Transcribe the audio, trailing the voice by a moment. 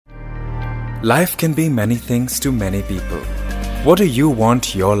Life can be many things to many people. What do you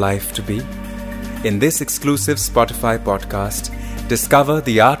want your life to be? In this exclusive Spotify podcast, discover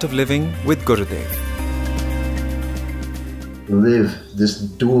the art of living with Gurudev. Live this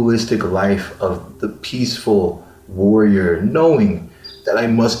dualistic life of the peaceful warrior, knowing that I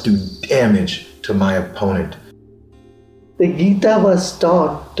must do damage to my opponent. The Gita was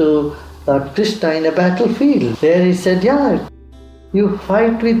taught to Lord Krishna in a battlefield. There he said, you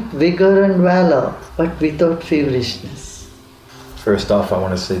fight with vigor and valor, but without feverishness. First off, I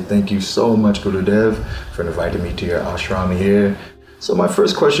want to say thank you so much, Gurudev, for inviting me to your ashram here. So my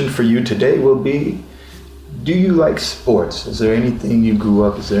first question for you today will be, do you like sports? Is there anything you grew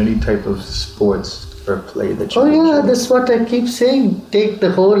up, is there any type of sports or play that you enjoy? That's what I keep saying. Take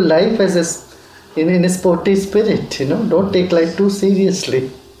the whole life as in a sporty spirit, Don't take life too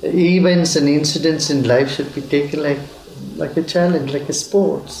seriously. Events and incidents in life should be taken like a challenge, like a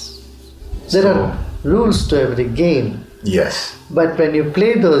sports. There are rules to every game. Yes. But when you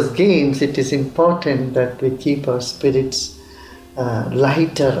play those games, it is important that we keep our spirits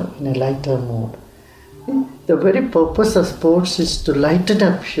lighter, in a lighter mode. The very purpose of sports is to lighten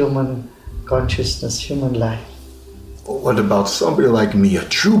up human consciousness, human life. What about somebody like me, a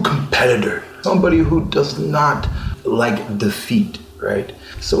true competitor? Somebody who does not like defeat, right?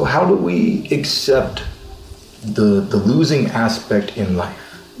 So how do we accept the losing aspect in life?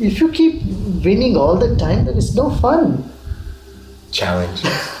 If you keep winning all the time, there is no fun. Challenge.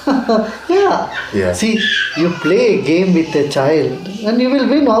 Yeah. See, you play a game with a child and you will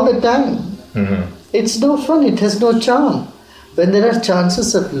win all the time. Mm-hmm. It's no fun, it has no charm. When there are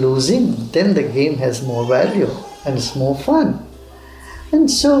chances of losing, then the game has more value and it's more fun. And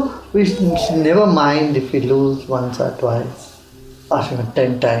so we should never mind if we lose once or twice or even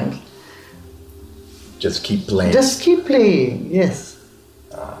 10 times. Just keep playing. Just keep playing, yes.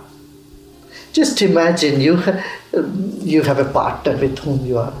 Just imagine you have a partner with whom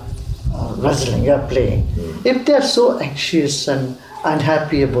you are wrestling, you are playing. If they are so anxious and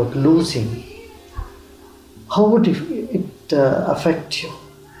unhappy about losing, how would it affect you?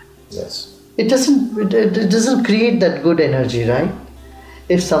 Yes. It doesn't create that good energy, right?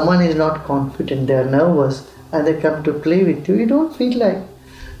 If someone is not confident, they are nervous, and they come to play with you, you don't feel like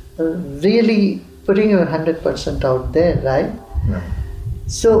really putting your 100% out there, right? No.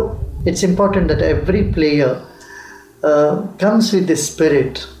 So it's important that every player comes with the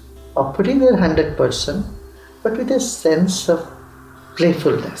spirit of putting their 100%, but with a sense of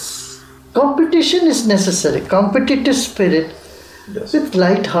playfulness. Competition is necessary. Competitive spirit with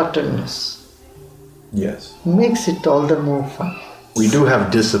lightheartedness makes it all the more fun. We do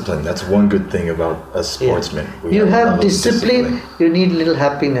have discipline. That's one good thing about a sportsman. You have discipline, you need little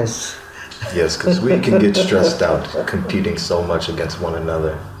happiness. Yes, because we can get stressed out competing so much against one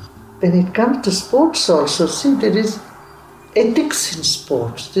another. When it comes to sports also, see, there is ethics in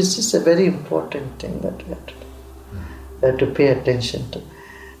sports. This is a very important thing that we have to pay attention to.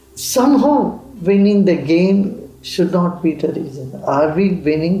 Somehow winning the game should not be the reason. Are we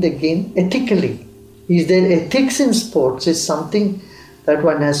winning the game ethically? Is there ethics in sports? It's something that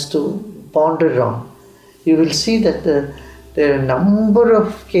one has to ponder on. You will see that there are a number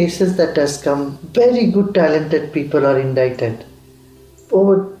of cases that has come. Very good, talented people are indicted.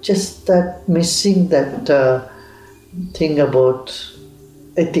 Or just that missing that thing about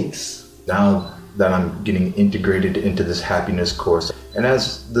ethics. Now that I'm getting integrated into this happiness course, and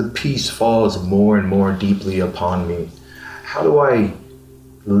as the peace falls more and more deeply upon me, how do I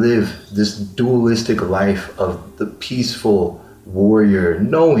live this dualistic life of the peaceful warrior,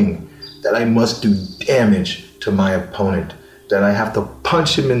 knowing that I must do damage to my opponent, that I have to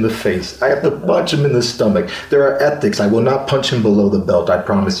punch him in the face, I have to punch him in the stomach. There are ethics. I will not punch him below the belt. I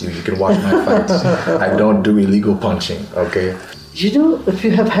promise you. You can watch my fights. I don't do illegal punching, okay? If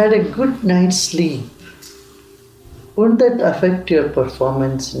you have had a good night's sleep, wouldn't that affect your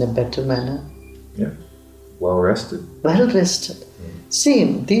performance in a better manner? Yeah. Well rested. Well rested.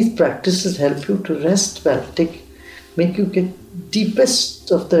 Same, these practices help you to rest well, make you get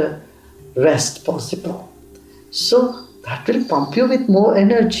deepest of the rest possible. So that will pump you with more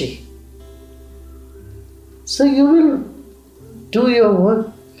energy. So you will do your work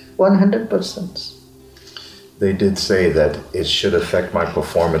 100%. They did say that it should affect my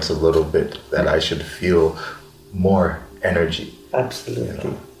performance a little bit, that I should feel more energy.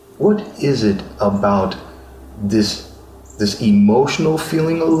 Absolutely. What is it about this emotional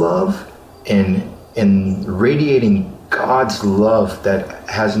feeling of love and radiating God's love that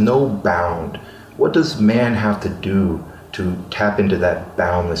has no bound? What does man have to do to tap into that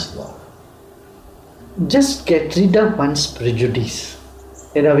boundless love? Just get rid of one's prejudice.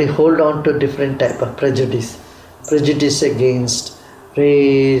 We hold on to different type of prejudice. Prejudice against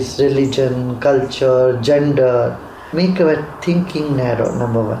race, religion, culture, gender. Make our thinking narrow,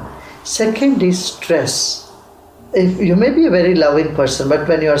 number one. Second is stress. If you may be a very loving person, but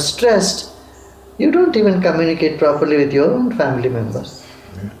when you are stressed, you don't even communicate properly with your own family members.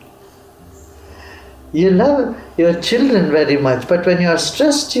 You love your children very much, but when you are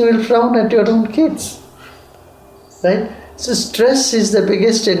stressed, you will frown at your own kids. Right? So stress is the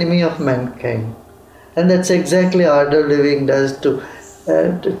biggest enemy of mankind. And that's exactly Art of Living does to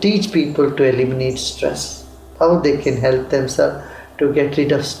teach people to eliminate stress. How they can help themselves to get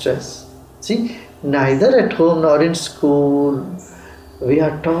rid of stress. See, neither at home nor in school we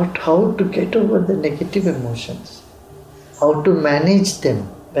are taught how to get over the negative emotions, how to manage them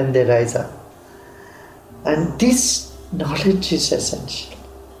when they rise up. And this knowledge is essential.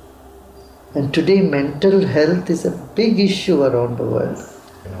 And today mental health is a big issue around the world.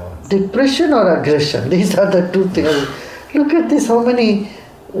 Depression or aggression, these are the two things. Look at this, how many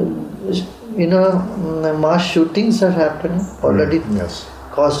mass shootings are happening already. Yes.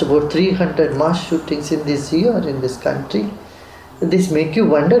 Caused about 300 mass shootings in this year in this country. This make you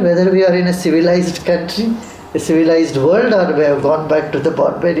wonder whether we are in a civilized country, a civilized world, or we have gone back to the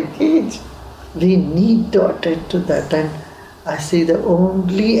barbaric age. We need to attend to that, and I say the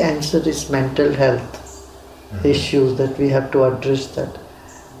only answer is mental health issues, that we have to address that.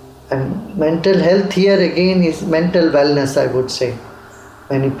 And mental health here again is mental wellness, I would say.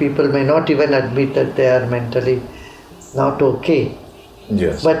 Many people may not even admit that they are mentally not okay.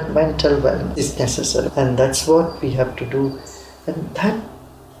 Yes. But mental wellness is necessary, and that's what we have to do. And that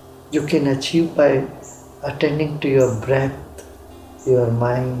you can achieve by attending to your breath, your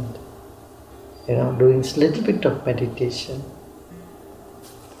mind, doing a little bit of meditation.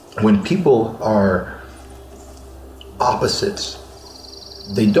 When people are opposites,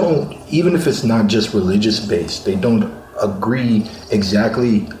 they don't, even if it's not just religious based, they don't agree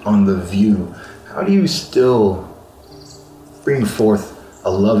exactly on the view. How do you still bring forth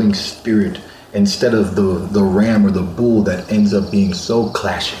a loving spirit instead of the ram or the bull that ends up being so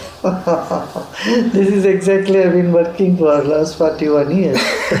clashing? This is exactly I've been working for last 41 years.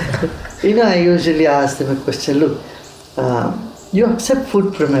 I usually ask them a question. Look, you accept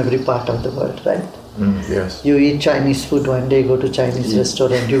food from every part of the world, right? Yes. You eat Chinese food one day, go to Chinese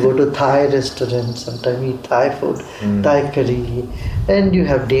restaurant, you go to Thai restaurant, sometimes eat Thai food, Thai curry, and you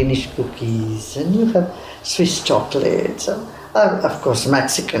have Danish cookies, and you have Swiss chocolates, and of course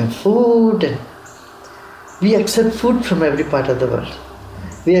Mexican food. And we accept food from every part of the world.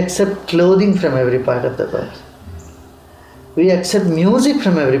 We accept clothing from every part of the world. We accept music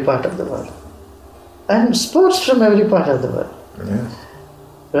from every part of the world. And sports from every part of the world. Yes.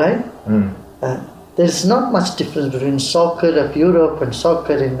 Right? There's not much difference between soccer of Europe and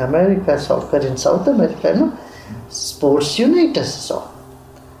soccer in America, soccer in South America. No? Sports unite us all.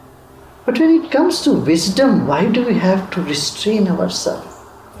 But when it comes to wisdom, why do we have to restrain ourselves?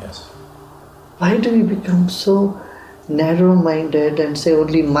 Yes. Why do we become so narrow-minded and say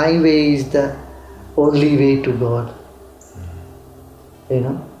only my way is the only way to God?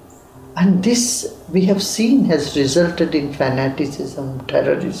 And this we have seen has resulted in fanaticism,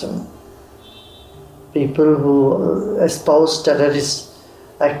 terrorism. People who espouse terrorist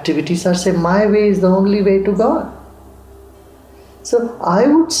activities are saying my way is the only way to God. So I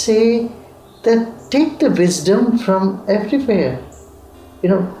would say that take the wisdom from everywhere.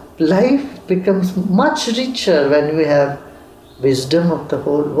 Life becomes much richer when we have wisdom of the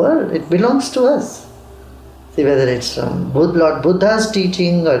whole world. It belongs to us. See, whether it's from Lord Buddha's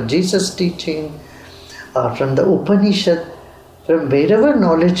teaching or Jesus' teaching or from the Upanishad, from wherever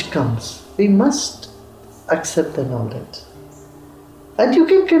knowledge comes, we must accept the knowledge. And you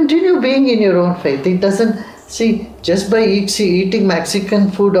can continue being in your own faith. It doesn't, just by eating Mexican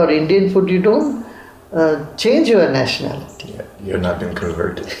food or Indian food, you don't change your nationality. Yeah, you're not been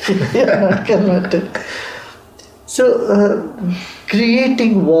converted. You're not converted. So,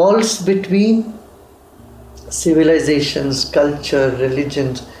 creating walls between civilizations, culture,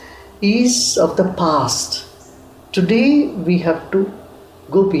 religions is of the past. Today we have to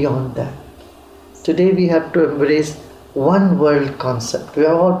go beyond that. Today we have to embrace one world concept. We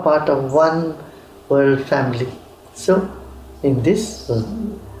are all part of one world family. So in this,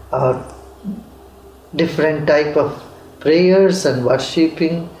 our different type of prayers and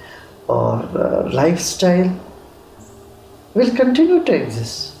worshipping or lifestyle will continue to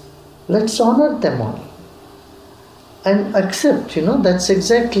exist. Let's honor them all. And accept, that's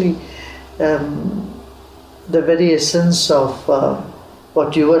exactly the very essence of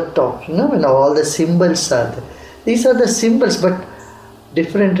what you were talking, when all the symbols are there. These are the symbols, but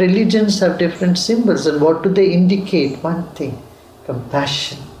Different religions have different symbols, and what do they indicate? One thing: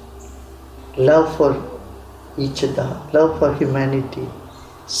 compassion, love for each other, love for humanity,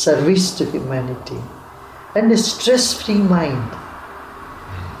 service to humanity, and a stress-free mind.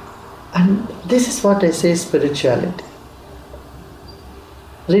 And this is what I say spirituality.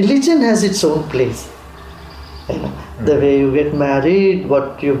 Religion has its own place. The way you get married,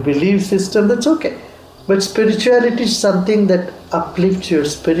 what your belief system, that's okay. But spirituality is something that uplifts your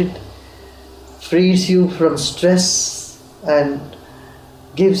spirit, frees you from stress, and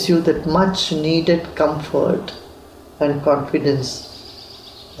gives you that much needed comfort and confidence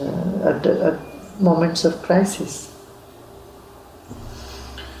at moments of crisis.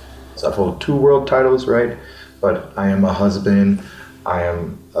 So I've held 2 world titles, right? But I am a husband, I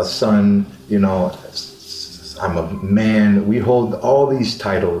am a son, I'm a man. We hold all these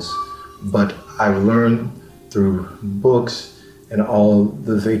titles, but I've learned through books and all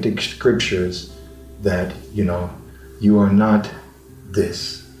the Vedic scriptures that, you are not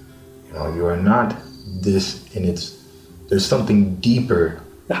this. You are not this, and there's something deeper.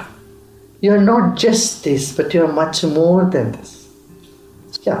 Yeah. You're not just this, but you're much more than this.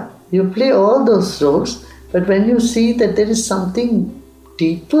 Yeah, you play all those roles, but when you see that there is something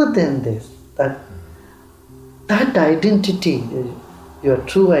deeper than this, that identity, your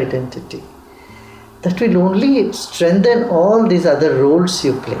true identity, that will only strengthen all these other roles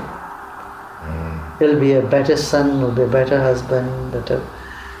you play. You'll be a better son, you'll be a better husband, better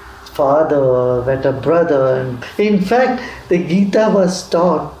father, better brother. And in fact, the Gita was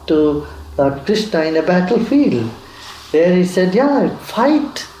taught to Lord Krishna in a battlefield. There he said,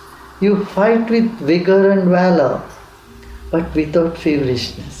 fight. You fight with vigor and valor, but without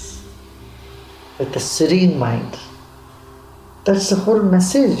feverishness, with a serene mind. That's the whole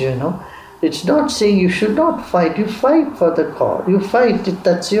message, It's not saying you should not fight. You fight for the cause. You fight.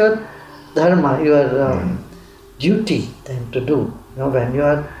 That's your dharma, your duty then to do. When you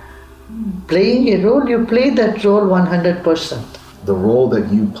are playing a role, you play that role 100%. The role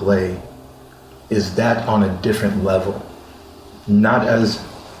that you play is that on a different level. Not as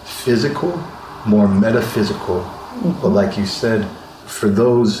physical, more metaphysical. But like you said, for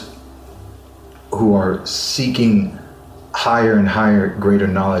those who are seeking higher and higher, greater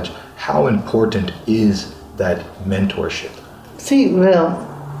knowledge, how important is that mentorship? See,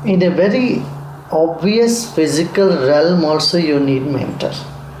 in a very obvious physical realm also you need mentor.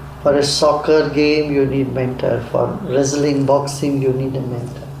 For a soccer game you need mentor. For wrestling, boxing you need a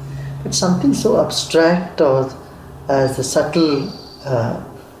mentor. But something so abstract or as a subtle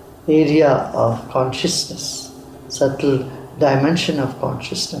area of consciousness, subtle dimension of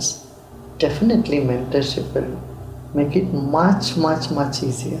consciousness, definitely mentorship will make it much, much, much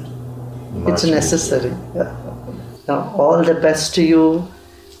easier. It's necessary. Yeah. Now, all the best to you.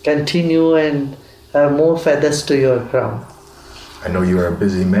 Continue and have more feathers to your crown. I know you are a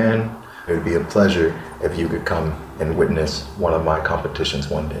busy man. It would be a pleasure if you could come and witness one of my competitions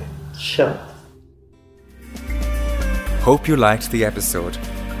one day. Sure. Hope you liked the episode.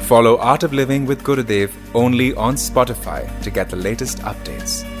 Follow Art of Living with Gurudev only on Spotify to get the latest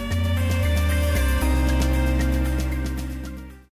updates.